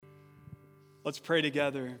Let's pray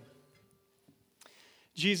together.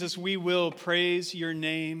 Jesus, we will praise your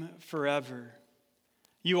name forever.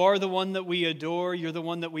 You are the one that we adore. You're the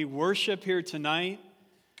one that we worship here tonight.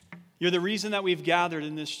 You're the reason that we've gathered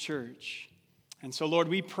in this church. And so, Lord,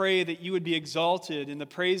 we pray that you would be exalted in the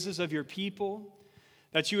praises of your people,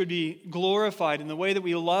 that you would be glorified in the way that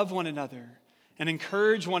we love one another and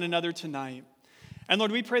encourage one another tonight. And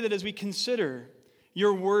Lord, we pray that as we consider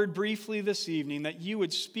your word briefly this evening, that you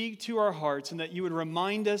would speak to our hearts and that you would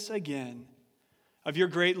remind us again of your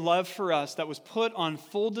great love for us that was put on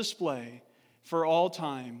full display for all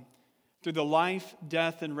time through the life,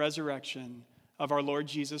 death, and resurrection of our Lord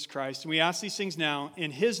Jesus Christ. And we ask these things now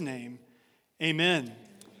in his name. Amen.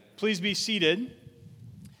 Please be seated.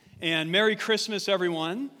 And Merry Christmas,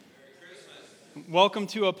 everyone. Merry Christmas. Welcome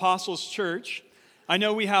to Apostles Church. I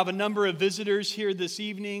know we have a number of visitors here this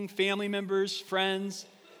evening, family members, friends,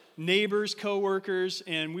 neighbors, co-workers,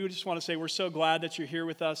 and we just want to say we're so glad that you're here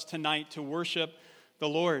with us tonight to worship the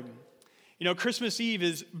Lord. You know, Christmas Eve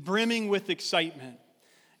is brimming with excitement.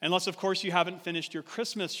 Unless, of course, you haven't finished your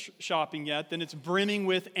Christmas shopping yet, then it's brimming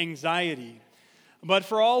with anxiety. But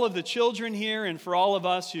for all of the children here and for all of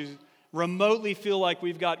us who remotely feel like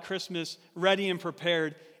we've got Christmas ready and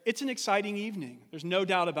prepared, it's an exciting evening. There's no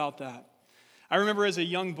doubt about that. I remember as a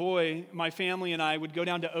young boy, my family and I would go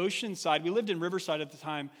down to Oceanside. We lived in Riverside at the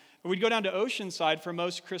time, but we'd go down to Oceanside for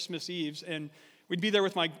most Christmas Eves, and we'd be there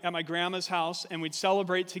at my grandma's house, and we'd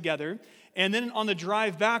celebrate together. And then on the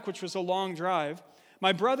drive back, which was a long drive,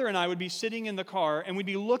 my brother and I would be sitting in the car, and we'd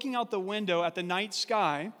be looking out the window at the night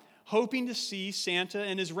sky, hoping to see Santa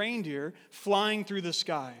and his reindeer flying through the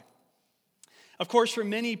sky. Of course, for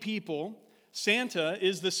many people, Santa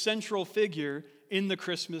is the central figure in the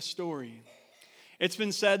Christmas story. It's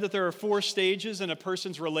been said that there are 4 stages in a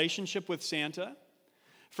person's relationship with Santa.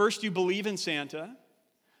 First, you believe in Santa.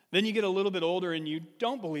 Then you get a little bit older and you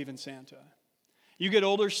don't believe in Santa. You get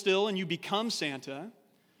older still and you become Santa.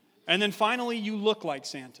 And then finally, you look like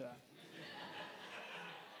Santa.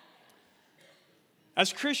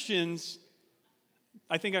 As Christians,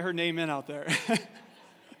 I think I heard an amen out there.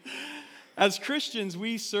 As Christians,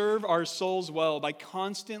 we serve our souls well by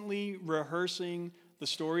constantly rehearsing the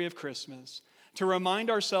story of Christmas, to remind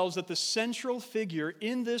ourselves that the central figure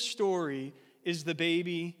in this story is the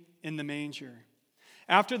baby in the manger.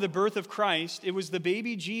 After the birth of Christ, it was the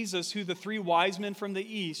baby Jesus who the 3 wise men from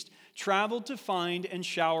the east traveled to find and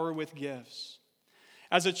shower with gifts.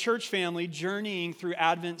 As a church family journeying through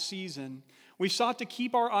Advent season, we sought to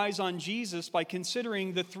keep our eyes on Jesus by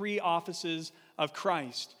considering the 3 offices of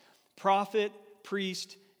Christ: prophet,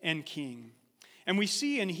 priest, and king. And we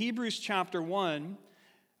see in Hebrews chapter 1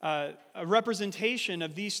 a representation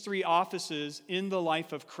of these 3 offices in the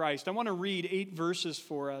life of Christ. I want to read 8 verses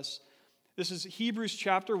for us. This is Hebrews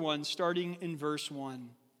chapter 1, starting in verse 1.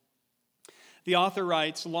 The author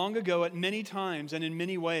writes, "Long ago, at many times and in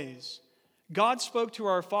many ways, God spoke to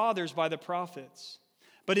our fathers by the prophets.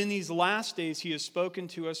 But in these last days he has spoken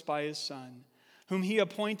to us by his Son, whom he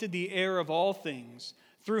appointed the heir of all things,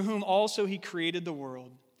 through whom also he created the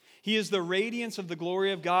world. He is the radiance of the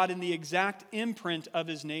glory of God and the exact imprint of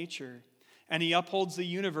his nature, and he upholds the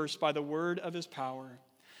universe by the word of his power.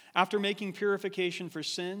 After making purification for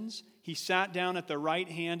sins, he sat down at the right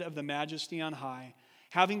hand of the Majesty on high,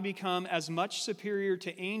 having become as much superior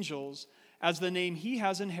to angels as the name he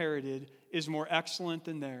has inherited is more excellent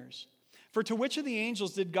than theirs. For to which of the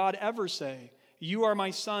angels did God ever say, 'You are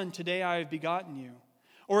my son, today I have begotten you'?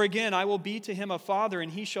 Or again, 'I will be to him a father,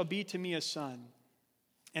 and he shall be to me a son'?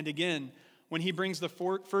 And again, when he brings the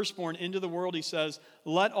firstborn into the world, he says,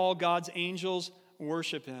 'Let all God's angels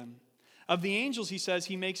worship him.' Of the angels, he says,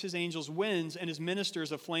 he makes his angels winds and his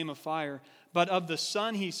ministers a flame of fire. But of the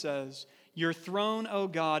Son, he says, 'Your throne, O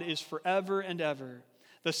God, is forever and ever.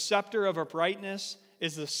 The scepter of uprightness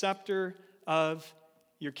is the scepter of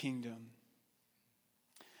your kingdom.'"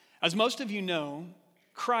 As most of you know,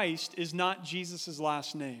 Christ is not Jesus'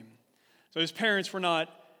 last name. So his parents were not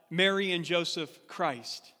Mary and Joseph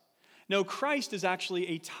Christ. No, Christ is actually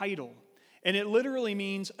a title, and it literally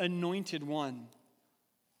means anointed one.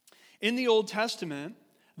 In the Old Testament,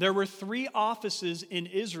 there were 3 offices in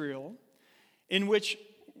Israel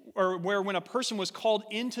where when a person was called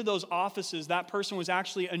into those offices, that person was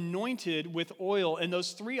actually anointed with oil. And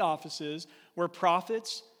those 3 offices were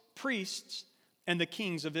prophets, priests, and the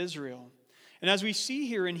kings of Israel. And as we see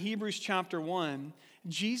here in Hebrews chapter 1,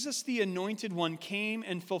 Jesus, the anointed one, came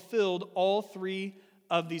and fulfilled all 3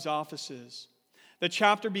 of these offices. The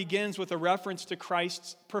chapter begins with a reference to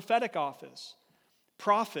Christ's prophetic office.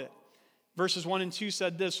 Prophet, verses 1 and 2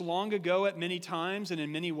 said this, "Long ago at many times and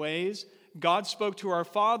in many ways, God spoke to our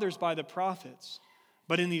fathers by the prophets,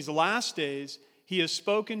 but in these last days, he has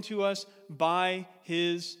spoken to us by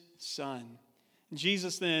his Son.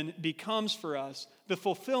 Jesus then becomes for us the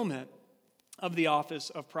fulfillment of the office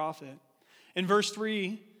of prophet. In verse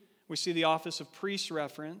 3, we see the office of priest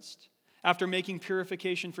referenced. After making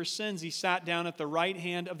purification for sins, he sat down at the right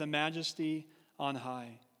hand of the Majesty on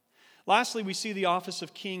high. Lastly, we see the office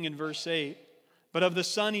of king in verse 8. But of the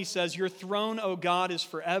Son, he says, your throne, O God, is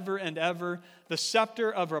forever and ever. The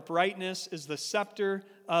scepter of uprightness is the scepter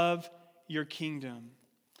of your kingdom.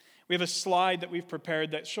 We have a slide that we've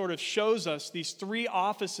prepared that sort of shows us these three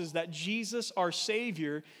offices that Jesus, our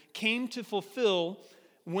Savior, came to fulfill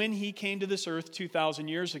when he came to this earth 2,000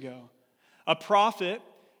 years ago. A prophet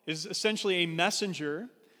is essentially a messenger,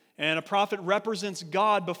 and a prophet represents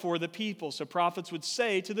God before the people. So prophets would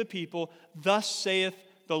say to the people, thus saith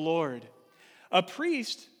the Lord. A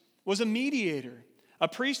priest was a mediator. A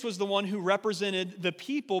priest was the one who represented the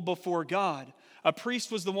people before God. A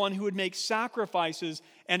priest was the one who would make sacrifices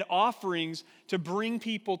and offerings to bring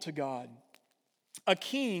people to God. A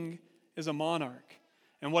king is a monarch.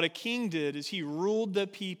 And what a king did is he ruled the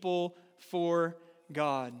people for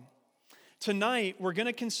God. Tonight, we're going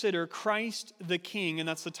to consider Christ the King, and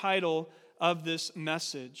that's the title of this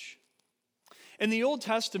message. In the Old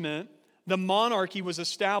Testament, the monarchy was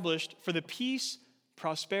established for the peace,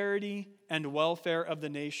 prosperity, and welfare of the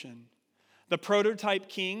nation. The prototype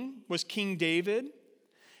king was King David.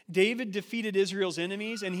 David defeated Israel's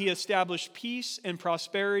enemies, and he established peace and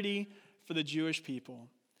prosperity for the Jewish people.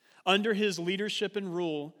 Under his leadership and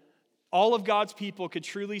rule, all of God's people could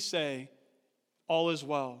truly say, all is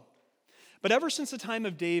well. But ever since the time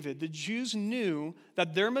of David, the Jews knew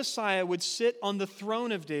that their Messiah would sit on the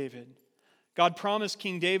throne of David. God promised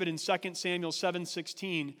King David in 2 Samuel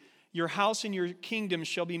 7:16, your house and your kingdom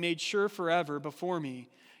shall be made sure forever before me.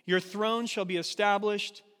 Your throne shall be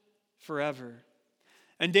established forever.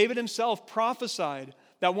 And David himself prophesied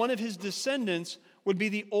that one of his descendants would be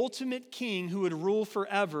the ultimate king who would rule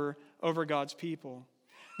forever over God's people.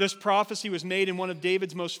 This prophecy was made in one of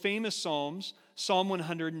David's most famous psalms, Psalm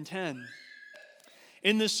 110.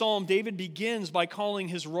 In this psalm, David begins by calling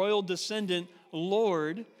his royal descendant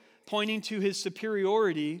Lord, pointing to his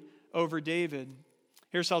superiority over David.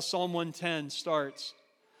 Here's how Psalm 110 starts.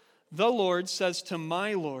 The Lord says to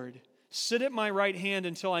my Lord, sit at my right hand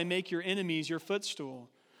until I make your enemies your footstool.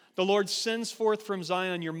 The Lord sends forth from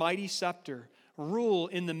Zion your mighty scepter. Rule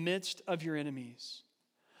in the midst of your enemies.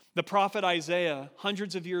 The prophet Isaiah,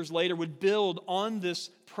 hundreds of years later, would build on this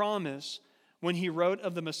promise when he wrote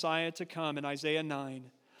of the Messiah to come in Isaiah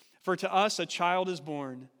 9. For to us a child is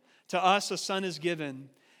born, to us a son is given,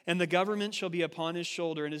 and the government shall be upon his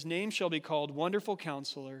shoulder, and his name shall be called Wonderful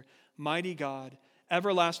Counselor, Mighty God,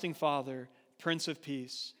 Everlasting Father, Prince of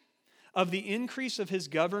Peace. Of the increase of his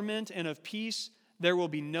government and of peace there will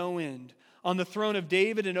be no end, on the throne of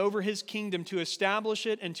David and over his kingdom, to establish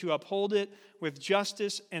it and to uphold it with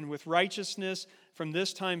justice and with righteousness from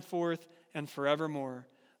this time forth and forevermore.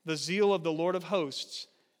 The zeal of the Lord of hosts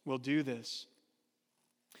will do this.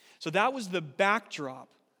 So that was the backdrop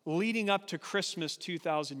leading up to Christmas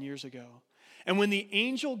 2,000 years ago. And when the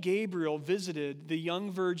angel Gabriel visited the young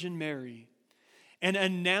Virgin Mary and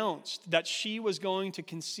announced that she was going to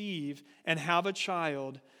conceive and have a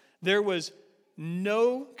child, there was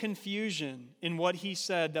no confusion in what he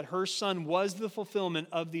said, that her son was the fulfillment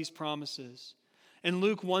of these promises. In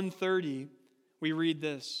Luke 1:30, we read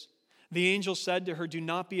this. The angel said to her, do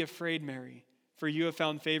not be afraid, Mary, for you have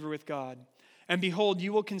found favor with God. And behold,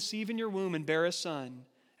 you will conceive in your womb and bear a son,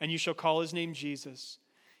 and you shall call his name Jesus.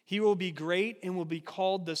 He will be great and will be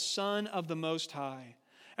called the Son of the Most High.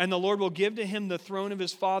 And the Lord will give to him the throne of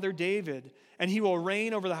his father David, and he will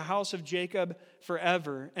reign over the house of Jacob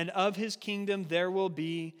forever, and of his kingdom there will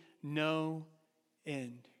be no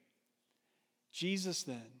end. Jesus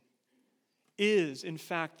then is, in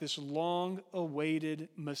fact, this long-awaited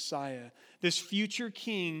Messiah, this future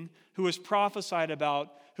king who was prophesied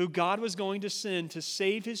about, who God was going to send to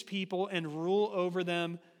save his people and rule over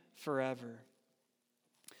them forever.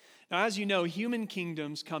 Now, as you know, human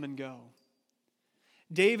kingdoms come and go.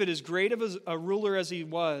 David, as great of a ruler as he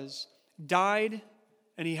was, died,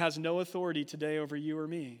 and he has no authority today over you or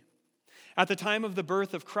me. At the time of the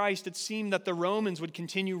birth of Christ, it seemed that the Romans would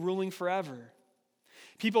continue ruling forever.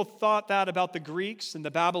 People thought that about the Greeks and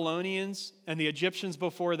the Babylonians and the Egyptians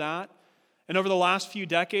before that. And over the last few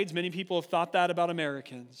decades, many people have thought that about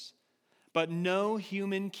Americans. But no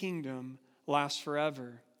human kingdom lasts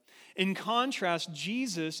forever. In contrast,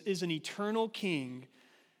 Jesus is an eternal king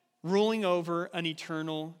ruling over an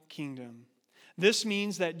eternal kingdom. This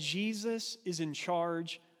means that Jesus is in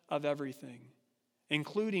charge of everything,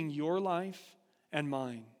 including your life and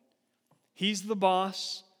mine. He's the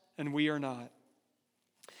boss, and we are not.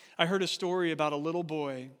 I heard a story about a little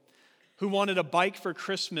boy who wanted a bike for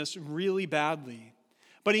Christmas really badly.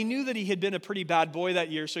 But he knew that he had been a pretty bad boy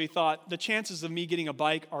that year, so he thought, the chances of me getting a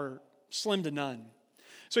bike are slim to none.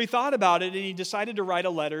 So he thought about it, and he decided to write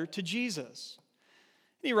a letter to Jesus.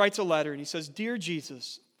 And he writes a letter, and he says, "Dear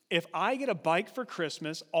Jesus, if I get a bike for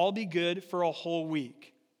Christmas, I'll be good for a whole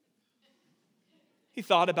week." He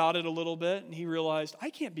thought about it a little bit, and he realized,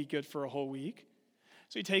 I can't be good for a whole week.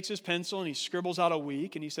 So he takes his pencil, and he scribbles out a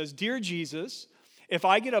week, and he says, "Dear Jesus, if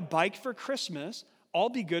I get a bike for Christmas, I'll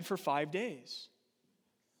be good for 5 days."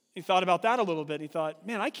 He thought about that a little bit. He thought,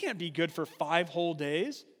 man, I can't be good for 5 whole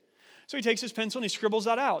days. So he takes his pencil and he scribbles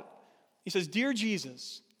that out. He says, "Dear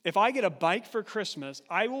Jesus, if I get a bike for Christmas,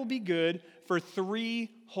 I will be good for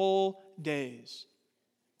 3 whole days."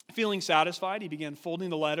 Feeling satisfied, he began folding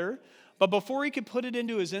the letter. But before he could put it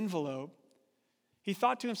into his envelope, he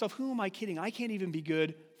thought to himself, who am I kidding? I can't even be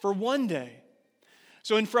good for 1 day.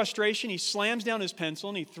 So in frustration, he slams down his pencil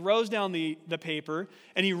and he throws down the paper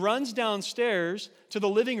and he runs downstairs to the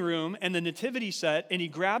living room and the nativity set and he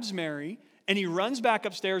grabs Mary and he runs back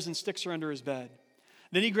upstairs and sticks her under his bed.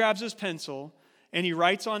 Then he grabs his pencil and he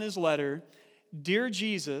writes on his letter, "Dear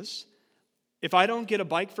Jesus, if I don't get a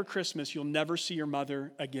bike for Christmas, you'll never see your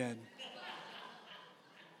mother again."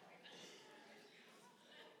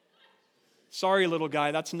 Sorry, little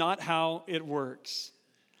guy, that's not how it works.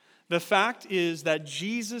 The fact is that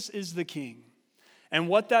Jesus is the king. And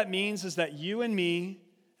what that means is that you and me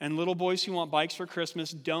and little boys who want bikes for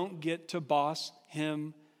Christmas don't get to boss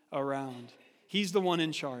him around. He's the one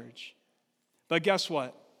in charge. But guess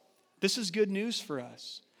what? This is good news for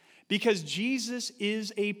us because Jesus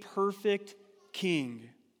is a perfect king.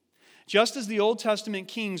 Just as the Old Testament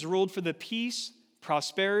kings ruled for the peace,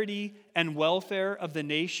 prosperity, and welfare of the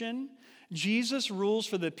nation, Jesus rules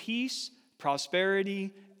for the peace,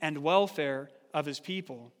 prosperity, and welfare of his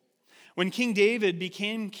people. When King David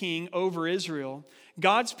became king over Israel,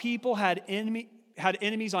 God's people had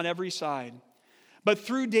enemies on every side. But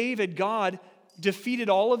through David, God defeated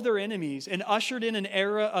all of their enemies and ushered in an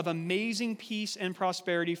era of amazing peace and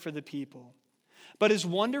prosperity for the people. But as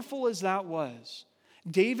wonderful as that was,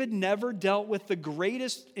 David never dealt with the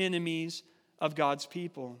greatest enemies of God's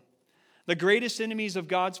people. The greatest enemies of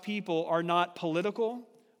God's people are not political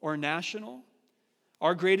or national.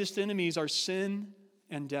 Our greatest enemies are sin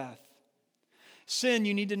and death. Sin,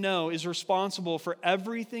 you need to know, is responsible for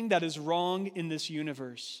everything that is wrong in this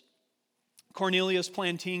universe. Cornelius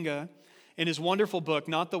Plantinga, in his wonderful book,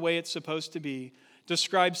 Not the Way It's Supposed to Be,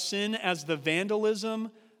 describes sin as the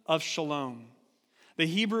vandalism of shalom. The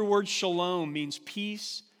Hebrew word shalom means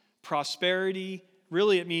peace, prosperity.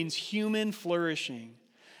 Really, it means human flourishing.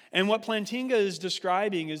 And what Plantinga is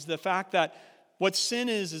describing is the fact that what sin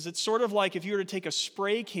is it's sort of like if you were to take a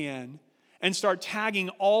spray can and start tagging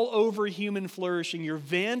all over human flourishing. You're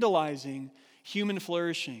vandalizing human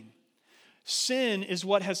flourishing. Sin is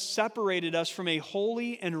what has separated us from a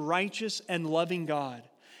holy and righteous and loving God.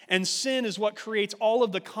 And sin is what creates all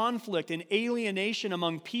of the conflict and alienation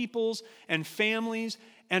among peoples and families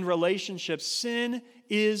and relationships. Sin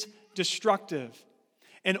is destructive.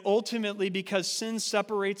 And ultimately, because sin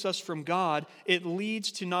separates us from God, it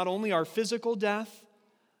leads to not only our physical death,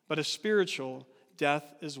 but a spiritual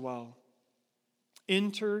death as well.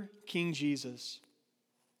 Enter King Jesus.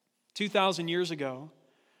 2,000 years ago,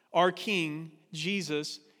 our King,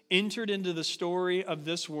 Jesus, entered into the story of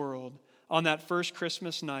this world on that first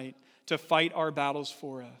Christmas night to fight our battles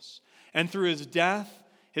for us. And through his death,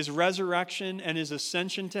 his resurrection, and his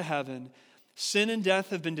ascension to heaven, sin and death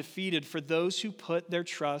have been defeated for those who put their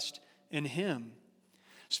trust in him.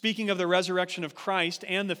 Speaking of the resurrection of Christ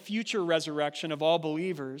and the future resurrection of all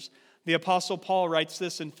believers, the Apostle Paul writes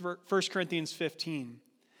this in 1 Corinthians 15.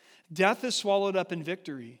 "Death is swallowed up in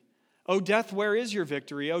victory. O death, where is your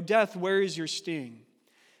victory? O death, where is your sting?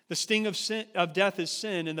 The sting of death is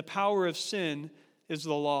sin, and the power of sin is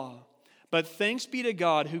the law. But thanks be to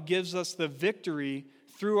God who gives us the victory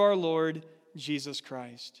through our Lord Jesus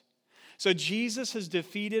Christ." So Jesus has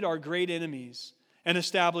defeated our great enemies and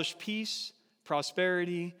established peace,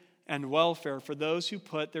 prosperity, and welfare for those who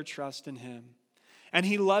put their trust in him. And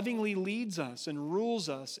he lovingly leads us and rules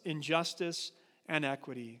us in justice and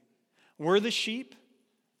equity. We're the sheep,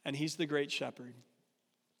 and he's the great shepherd.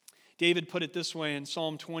 David put it this way in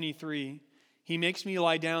Psalm 23, "He makes me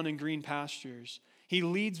lie down in green pastures. He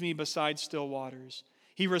leads me beside still waters.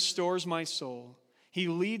 He restores my soul. He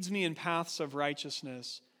leads me in paths of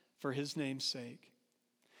righteousness for his name's sake."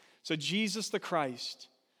 So Jesus the Christ,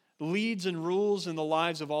 leads and rules in the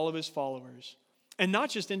lives of all of his followers. And not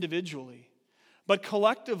just individually, but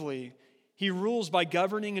collectively, he rules by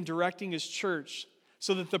governing and directing his church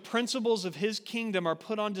so that the principles of his kingdom are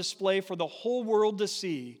put on display for the whole world to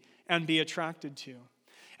see and be attracted to.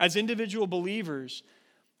 As individual believers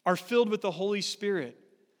are filled with the Holy Spirit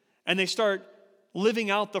and they start living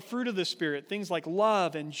out the fruit of the Spirit, things like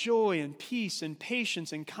love and joy and peace and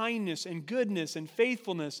patience and kindness and goodness and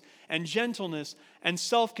faithfulness and gentleness and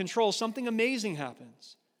self-control, something amazing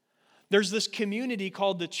happens. There's this community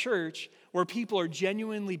called the church where people are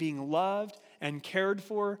genuinely being loved and cared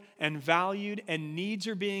for and valued, and needs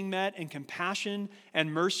are being met, and compassion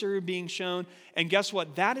and mercy are being shown. And guess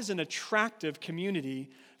what? That is an attractive community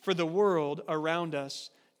for the world around us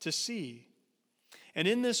to see. And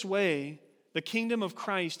in this way, the kingdom of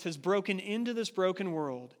Christ has broken into this broken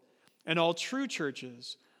world, and all true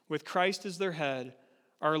churches, with Christ as their head,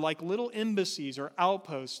 are like little embassies or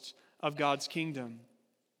outposts of God's kingdom.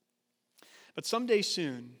 But someday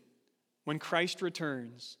soon, when Christ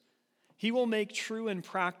returns, he will make true in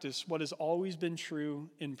practice what has always been true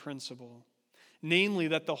in principle, namely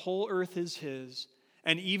that the whole earth is his,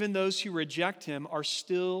 and even those who reject him are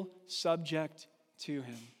still subject to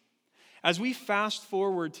him. As we fast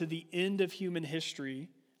forward to the end of human history,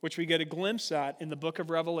 which we get a glimpse at in the book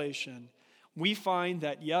of Revelation, we find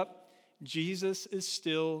that, Jesus is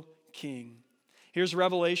still king. Here's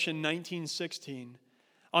Revelation 19:16.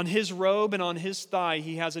 On his robe and on his thigh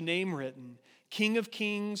he has a name written, King of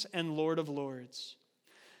Kings and Lord of Lords.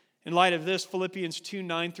 In light of this, Philippians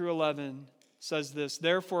 2:9-11 says this,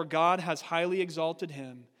 Therefore God has highly exalted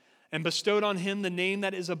him and bestowed on him the name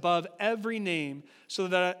that is above every name, so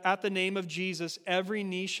that at the name of Jesus every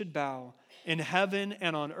knee should bow, in heaven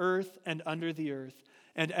and on earth and under the earth,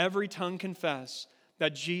 and every tongue confess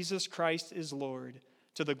that Jesus Christ is Lord,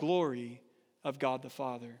 to the glory of God the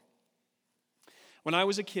Father. When I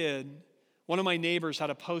was a kid, one of my neighbors had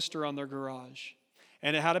a poster on their garage,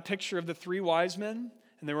 and it had a picture of the three wise men,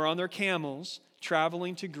 and they were on their camels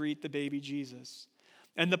traveling to greet the baby Jesus.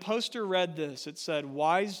 And the poster read this. It said,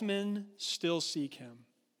 Wise men still seek him.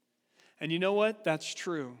 And you know what? That's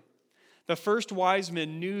true. The first wise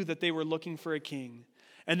men knew that they were looking for a king,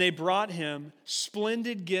 and they brought him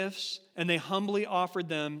splendid gifts, and they humbly offered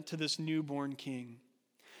them to this newborn king.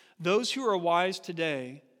 Those who are wise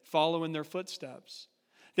today follow in their footsteps.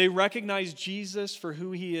 They recognize Jesus for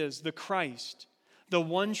who he is, the Christ, the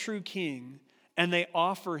one true king, and they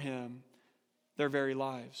offer him their very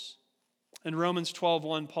lives. In Romans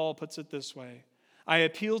 12:1, Paul puts it this way, I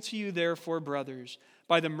appeal to you, therefore, brothers,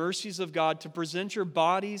 by the mercies of God, to present your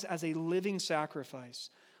bodies as a living sacrifice,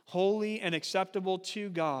 holy and acceptable to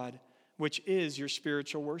God, which is your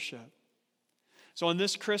spiritual worship. So on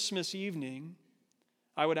this Christmas evening,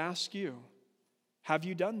 I would ask you, have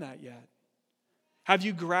you done that yet? Have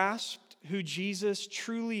you grasped who Jesus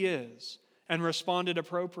truly is and responded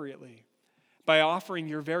appropriately by offering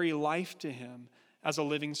your very life to him as a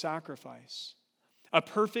living sacrifice? A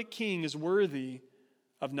perfect king is worthy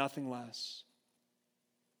of nothing less.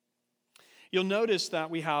 You'll notice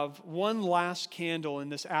that we have one last candle in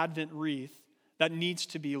this Advent wreath that needs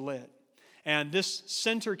to be lit. And this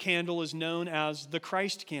center candle is known as the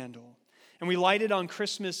Christ candle. And we light it on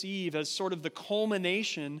Christmas Eve as sort of the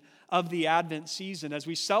culmination of the Advent season as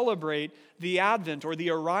we celebrate the Advent or the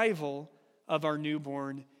arrival of our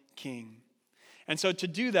newborn King. And so to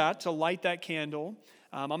do that, to light that candle,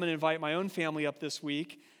 I'm going to invite my own family up this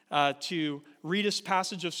week to read a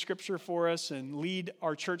passage of Scripture for us and lead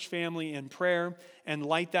our church family in prayer and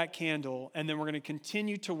light that candle. And then we're going to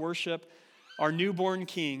continue to worship our newborn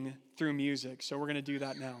King through music. So we're going to do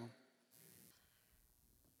that now.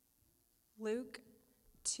 Luke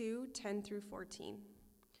 2:10-14.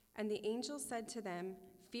 And the angel said to them,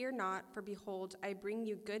 Fear not, for behold, I bring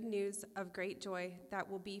you good news of great joy that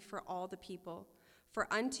will be for all the people.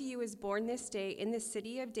 For unto you is born this day in the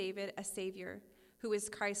city of David a Savior, who is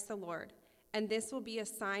Christ the Lord. And this will be a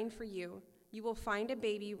sign for you. You will find a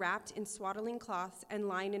baby wrapped in swaddling cloths and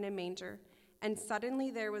lying in a manger. And suddenly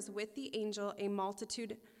there was with the angel a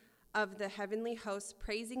multitude of the heavenly hosts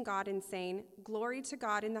praising God and saying, Glory to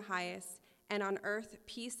God in the highest, and on earth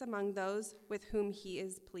peace among those with whom he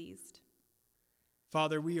is pleased.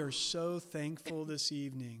 Father, we are so thankful this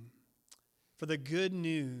evening for the good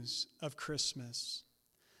news of Christmas,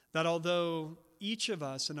 that although each of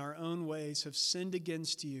us in our own ways have sinned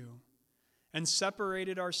against you and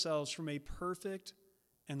separated ourselves from a perfect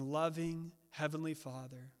and loving Heavenly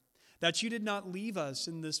Father, that you did not leave us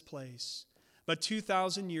in this place, but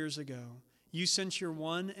 2,000 years ago, you sent your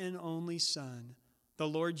one and only Son, the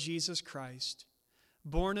Lord Jesus Christ,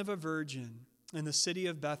 born of a virgin in the city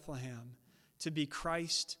of Bethlehem to be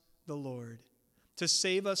Christ the Lord, to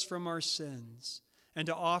save us from our sins, and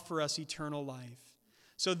to offer us eternal life.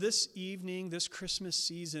 So this evening, this Christmas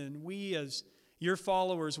season, we as your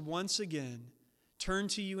followers once again turn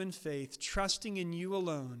to you in faith, trusting in you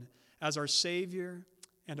alone as our Savior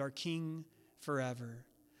and our King forever.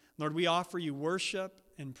 Lord, we offer you worship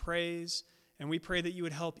and praise, and we pray that you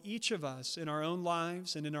would help each of us in our own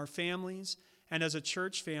lives and in our families and as a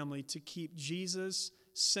church family to keep Jesus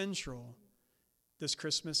central this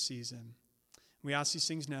Christmas season. We ask these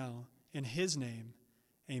things now in his name.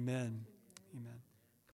 Amen. Amen.